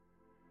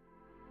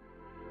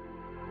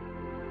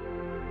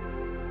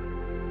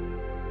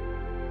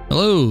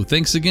Hello,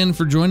 thanks again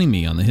for joining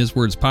me on the His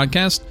Words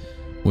podcast,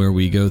 where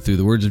we go through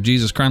the words of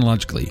Jesus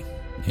chronologically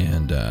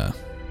and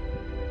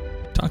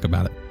talk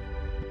about it.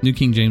 New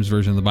King James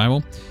Version of the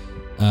Bible.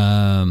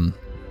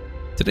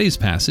 Today's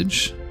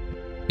passage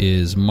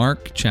is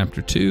Mark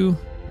chapter 2,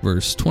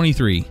 verse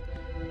 23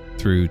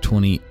 through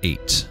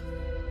 28.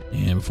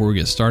 And before we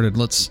get started,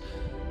 let's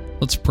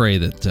pray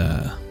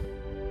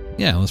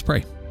let's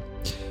pray.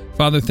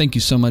 Father, thank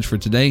you so much for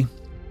today,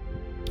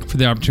 for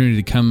the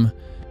opportunity to come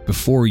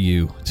before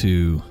you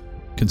to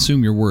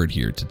consume your word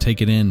here, to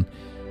take it in,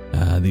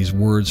 these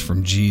words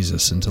from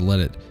Jesus, and to let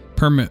it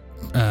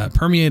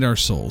permeate our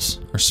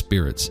souls, our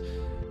spirits,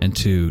 and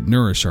to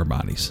nourish our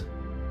bodies.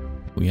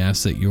 We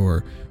ask that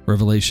your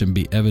revelation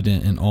be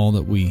evident in all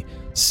that we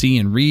see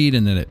and read,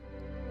 and that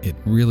it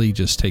really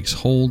just takes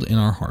hold in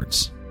our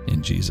hearts.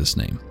 In Jesus'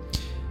 name,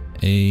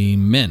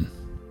 amen.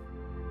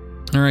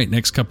 All right,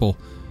 next couple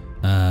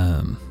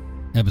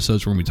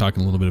episodes we're going to be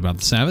talking a little bit about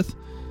the Sabbath.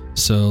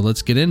 So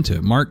let's get into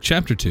it. Mark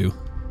chapter 2,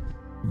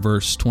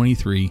 verse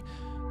 23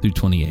 through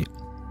 28.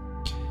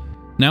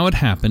 Now it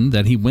happened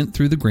that he went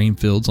through the grain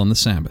fields on the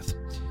Sabbath.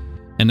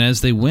 And as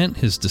they went,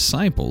 his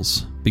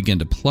disciples began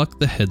to pluck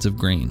the heads of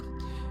grain.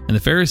 And the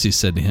Pharisees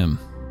said to him,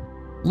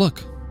 "Look,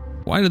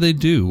 why do they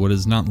do what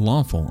is not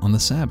lawful on the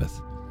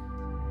Sabbath?"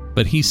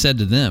 But he said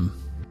to them,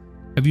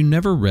 "Have you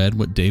never read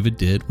what David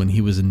did when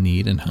he was in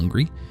need and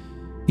hungry?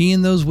 He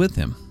and those with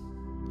him,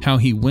 how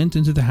he went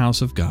into the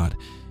house of God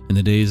in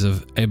the days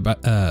of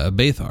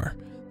Abiathar,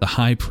 the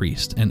high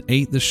priest, and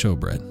ate the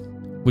showbread,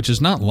 which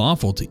is not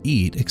lawful to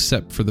eat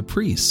except for the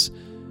priests,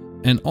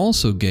 and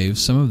also gave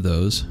some of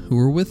those who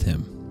were with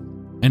him.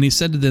 And he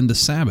said to them, the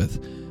Sabbath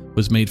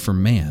was made for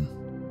man,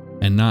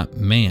 and not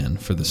man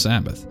for the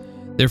Sabbath.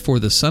 Therefore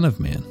the Son of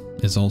Man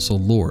is also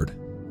Lord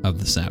of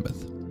the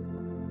Sabbath."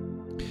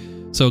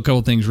 So a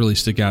couple things really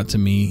stick out to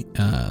me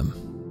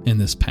in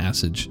this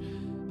passage,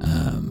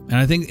 and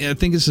I think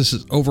it's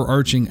this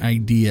overarching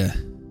idea.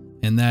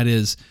 And that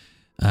is,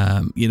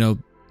 the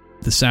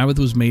Sabbath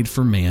was made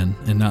for man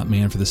and not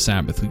man for the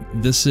Sabbath.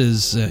 This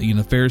is,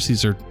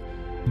 Pharisees have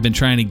been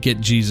trying to get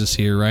Jesus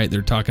here, right?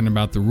 They're talking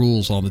about the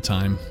rules all the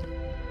time.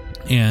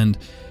 And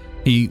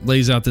he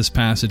lays out this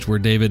passage where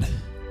David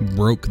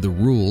broke the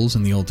rules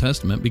in the Old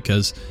Testament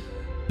because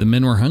the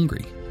men were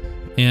hungry.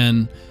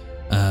 And,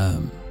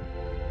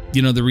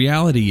 the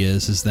reality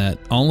is that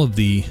all of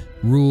the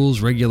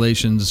rules,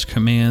 regulations,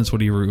 commands,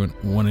 whatever you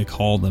want to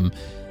call them,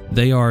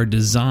 they are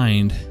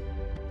designed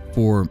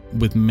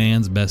with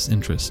man's best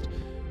interest,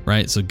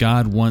 right? So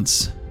God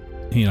wants,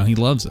 He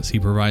loves us.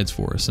 He provides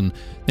for us. And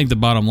I think the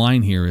bottom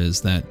line here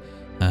is that,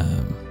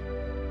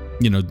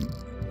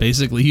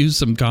 basically use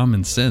some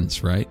common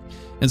sense, right?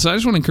 And so I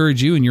just want to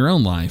encourage you in your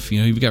own life.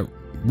 You've got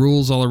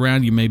rules all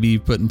around you. Maybe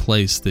you've put in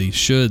place the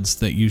shoulds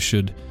that you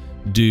should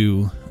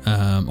do,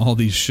 all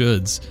these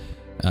shoulds.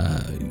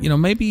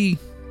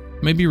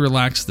 Maybe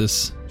relax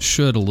this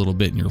should a little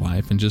bit in your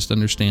life and just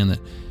understand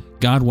that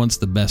God wants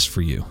the best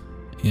for you.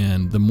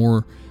 And the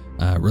more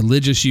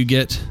religious you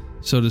get,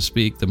 so to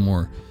speak, the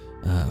more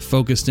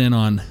focused in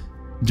on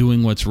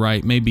doing what's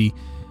right. Maybe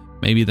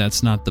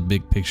that's not the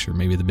big picture.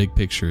 Maybe the big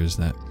picture is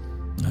that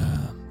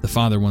the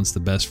Father wants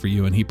the best for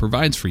you, and He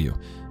provides for you,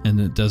 and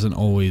it doesn't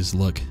always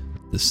look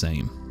the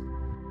same.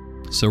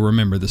 So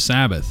remember, the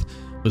Sabbath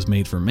was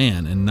made for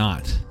man and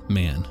not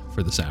man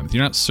for the Sabbath.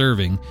 You're not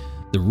serving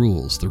the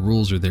rules. The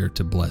rules are there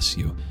to bless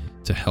you,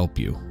 to help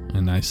you.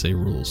 And I say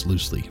rules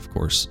loosely, of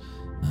course.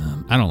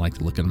 I don't like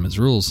to look at them as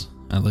rules.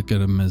 I look at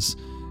them as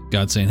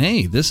God saying,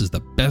 "Hey, this is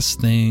the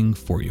best thing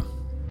for you."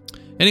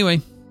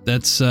 Anyway,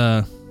 that's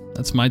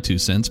my 2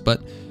 cents,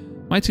 but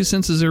my 2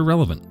 cents is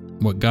irrelevant.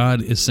 What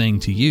God is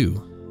saying to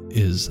you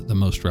is the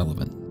most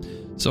relevant.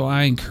 So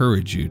I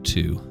encourage you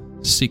to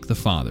seek the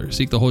Father,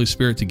 seek the Holy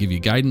Spirit to give you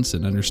guidance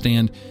and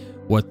understand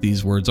what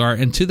these words are.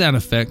 And to that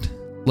effect,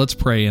 let's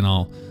pray, and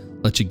I'll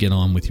let you get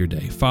on with your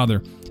day.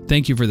 Father,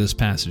 thank you for this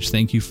passage.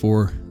 Thank you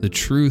for the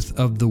truth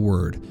of the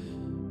word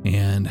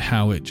and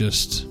how it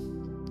just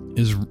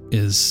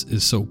is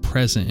so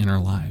present in our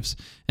lives.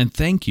 And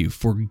thank you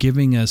for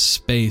giving us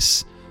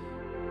space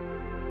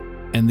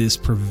and this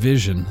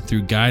provision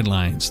through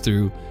guidelines,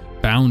 through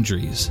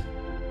boundaries,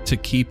 to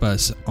keep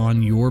us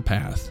on your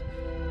path,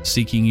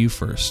 seeking you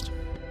first.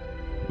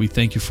 We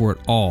thank you for it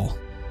all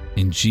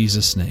in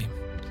Jesus' name.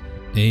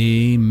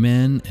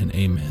 Amen and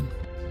amen.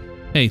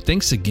 Hey,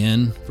 thanks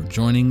again for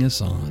joining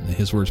us on the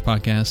His Words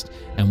podcast,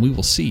 and we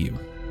will see you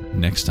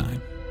next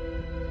time.